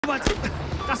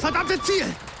Das verdammte Ziel!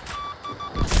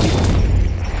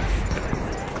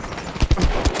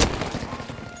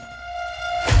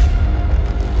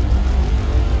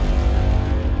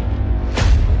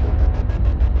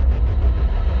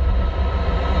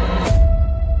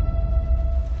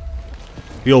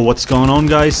 Yo, what's going on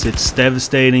guys? It's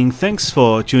Devastating. Thanks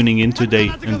for tuning in today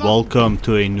and welcome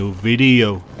to a new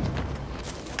video.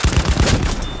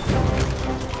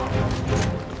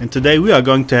 And today we are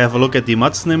going to have a look at the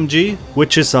Madsen MG,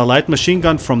 which is a light machine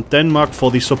gun from Denmark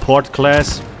for the support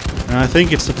class. And I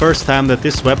think it's the first time that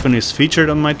this weapon is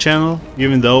featured on my channel,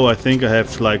 even though I think I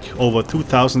have like over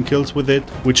 2000 kills with it,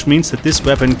 which means that this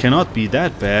weapon cannot be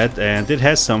that bad, and it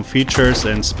has some features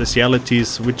and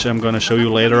specialities which I'm gonna show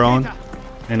you later on.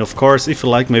 And of course, if you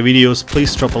like my videos,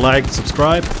 please drop a like and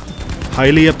subscribe.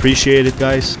 Highly appreciate it,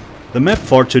 guys. The map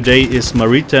for today is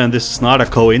Marita, and this is not a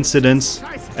coincidence,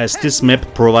 as this map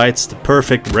provides the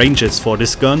perfect ranges for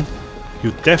this gun.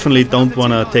 You definitely don't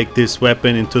wanna take this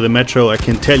weapon into the metro, I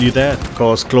can tell you that,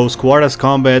 cause close quarters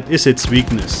combat is its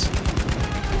weakness.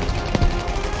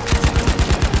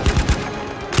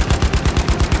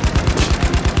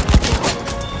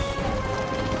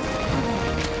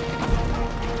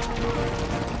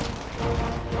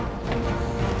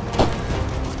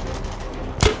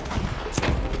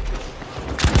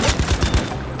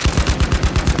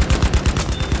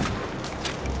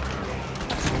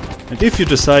 And if you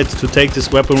decide to take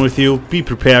this weapon with you, be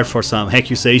prepared for some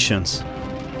accusations.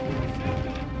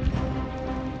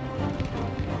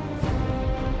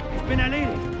 Ich bin erledigt.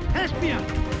 Helft mir!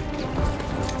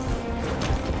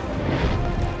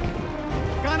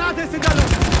 Granate ist in der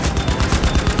Luft!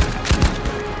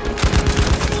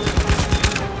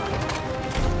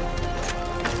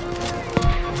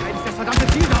 Da ist das verdammte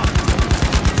Ziel da!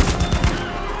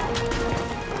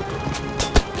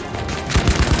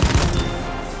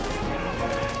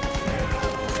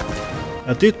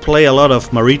 I did play a lot of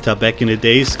Marita back in the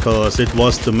days, cause it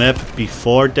was the map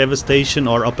before Devastation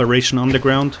or Operation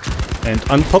Underground. And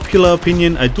unpopular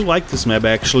opinion, I do like this map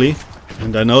actually.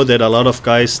 And I know that a lot of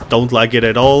guys don't like it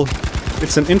at all.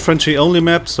 It's an infantry only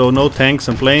map, so no tanks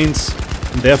and planes.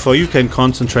 And therefore you can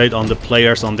concentrate on the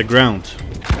players on the ground.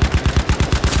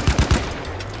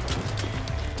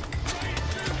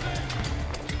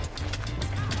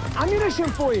 Ammunition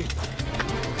for you!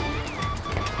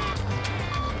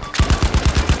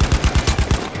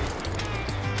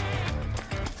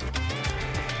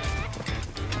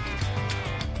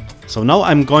 So now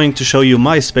I'm going to show you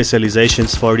my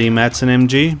specializations for the Madsen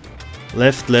MG.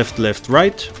 Left, left, left,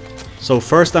 right. So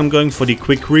first I'm going for the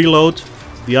quick reload.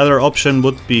 The other option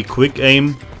would be quick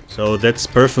aim, so that's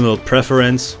personal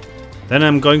preference. Then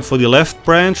I'm going for the left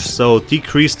branch, so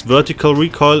decreased vertical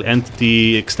recoil and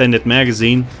the extended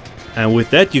magazine. And with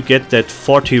that you get that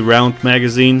 40 round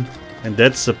magazine, and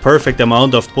that's a perfect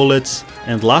amount of bullets.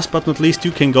 And last but not least,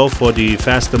 you can go for the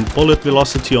faster bullet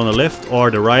velocity on the left or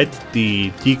the right,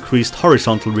 the decreased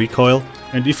horizontal recoil.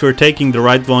 And if you're taking the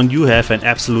right one, you have an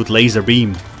absolute laser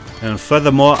beam. And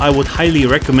furthermore, I would highly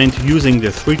recommend using the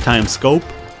 3x scope,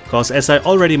 cause as I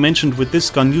already mentioned, with this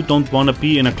gun you don't want to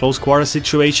be in a close quarter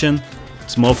situation.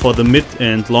 It's more for the mid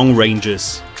and long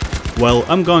ranges. Well,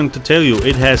 I'm going to tell you,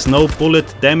 it has no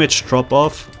bullet damage drop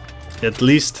off. At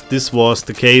least this was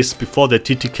the case before the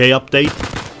TTK update.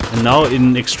 And now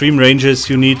in extreme ranges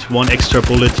you need one extra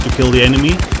bullet to kill the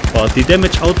enemy. But the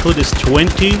damage output is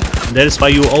 20. And that is why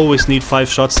you always need 5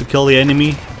 shots to kill the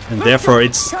enemy. And therefore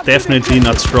it's definitely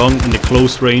not strong in the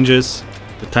close ranges.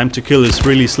 The time to kill is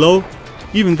really slow.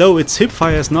 Even though its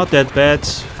hipfire is not that bad,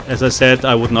 as I said,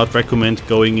 I would not recommend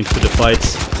going into the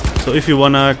fights. So if you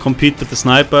wanna compete with the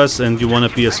snipers and you wanna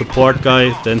be a support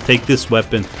guy, then take this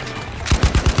weapon.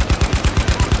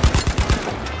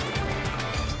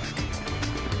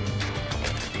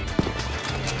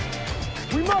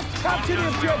 Capture the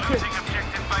objective!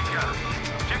 Objective Baker.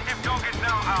 Objective dog is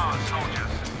now ours,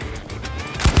 soldiers.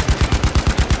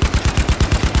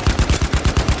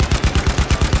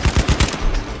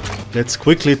 Let's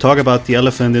quickly talk about the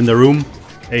elephant in the room.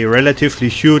 A relatively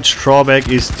huge drawback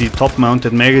is the top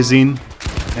mounted magazine.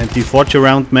 And the 40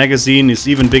 round magazine is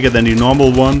even bigger than the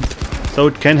normal one. So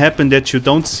it can happen that you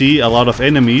don't see a lot of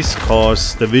enemies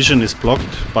cause the vision is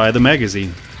blocked by the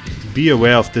magazine. Be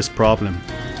aware of this problem.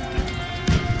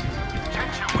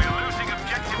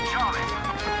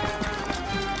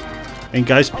 And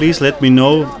guys, please let me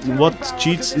know what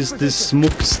cheats is this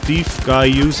Smook Steve guy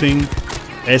using,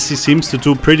 as he seems to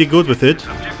do pretty good with it.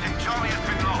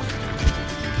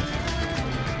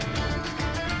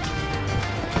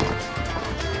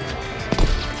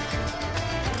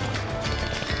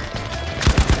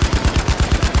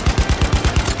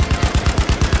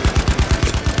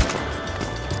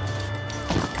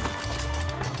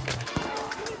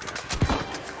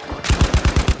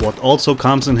 What also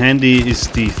comes in handy is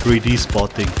the 3D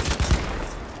spotting.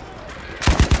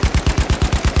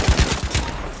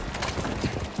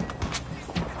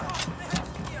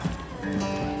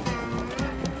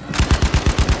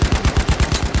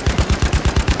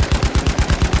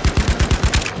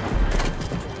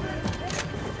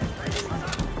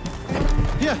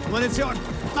 Hier, Munition.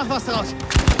 Mach was draus.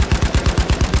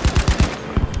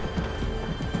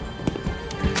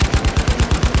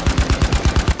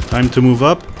 Time to move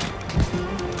up.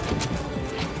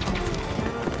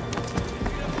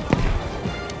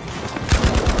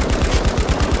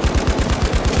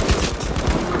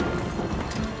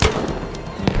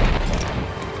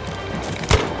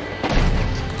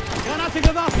 Granate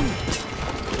geworfen.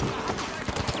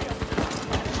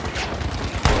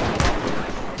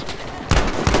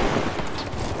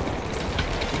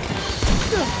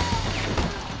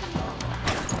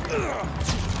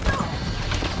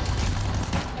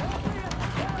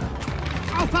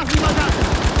 Aufpassen, Soldat!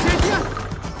 Seht ihr?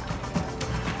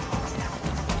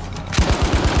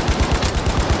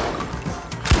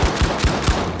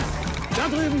 Da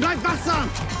drüben, bleibt wachsam!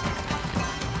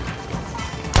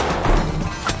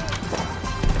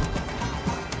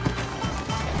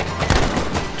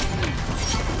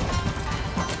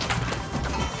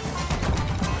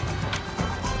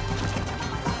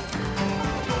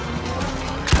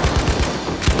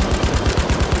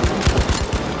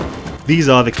 These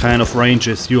are the kind of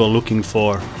ranges you are looking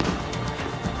for.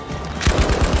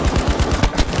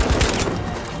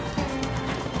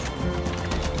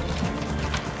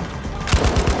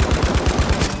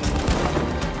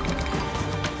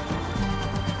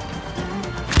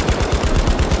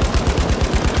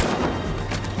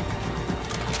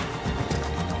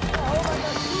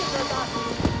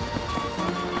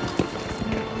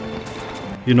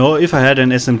 You know, if I had an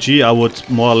SMG I would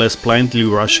more or less blindly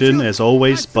rush in as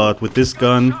always, but with this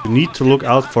gun you need to look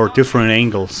out for different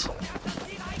angles.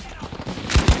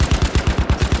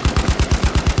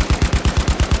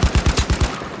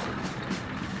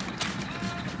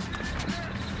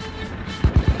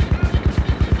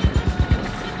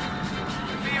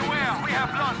 Be aware, we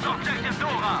have lost objective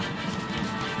TROLR.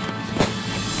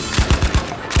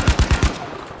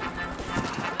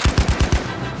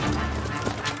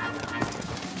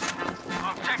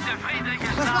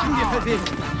 Was machen wir für dich?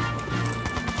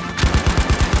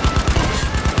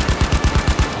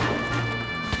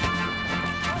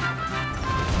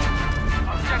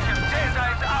 Objective Caesar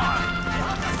is ours.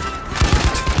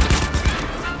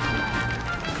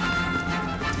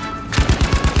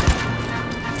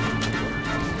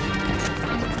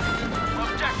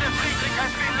 Objective Friedrich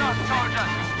has been lost,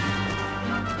 soldiers.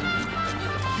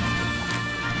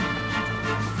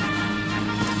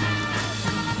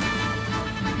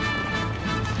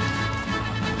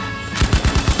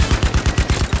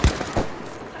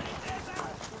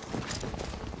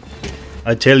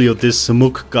 I tell you, this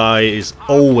Mook guy is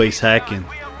always hacking.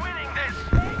 We are winning this.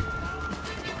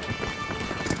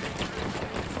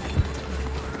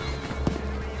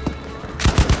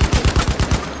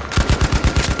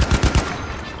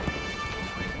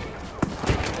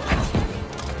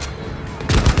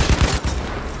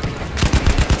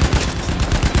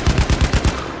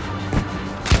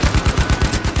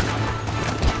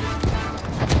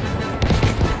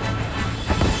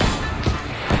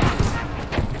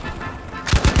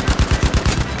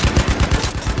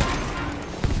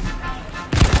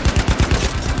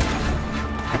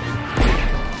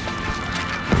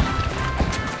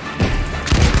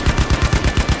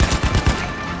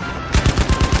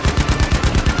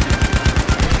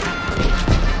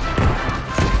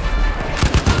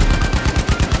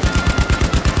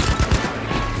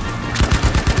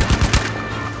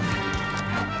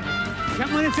 Ich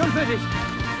hab Munition für dich.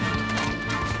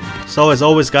 So as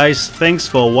always guys, thanks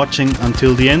for watching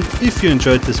until the end. If you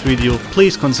enjoyed this video,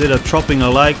 please consider dropping a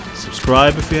like,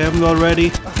 subscribe if you haven't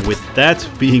already. And with that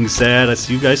being said, I'll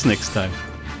see you guys next time.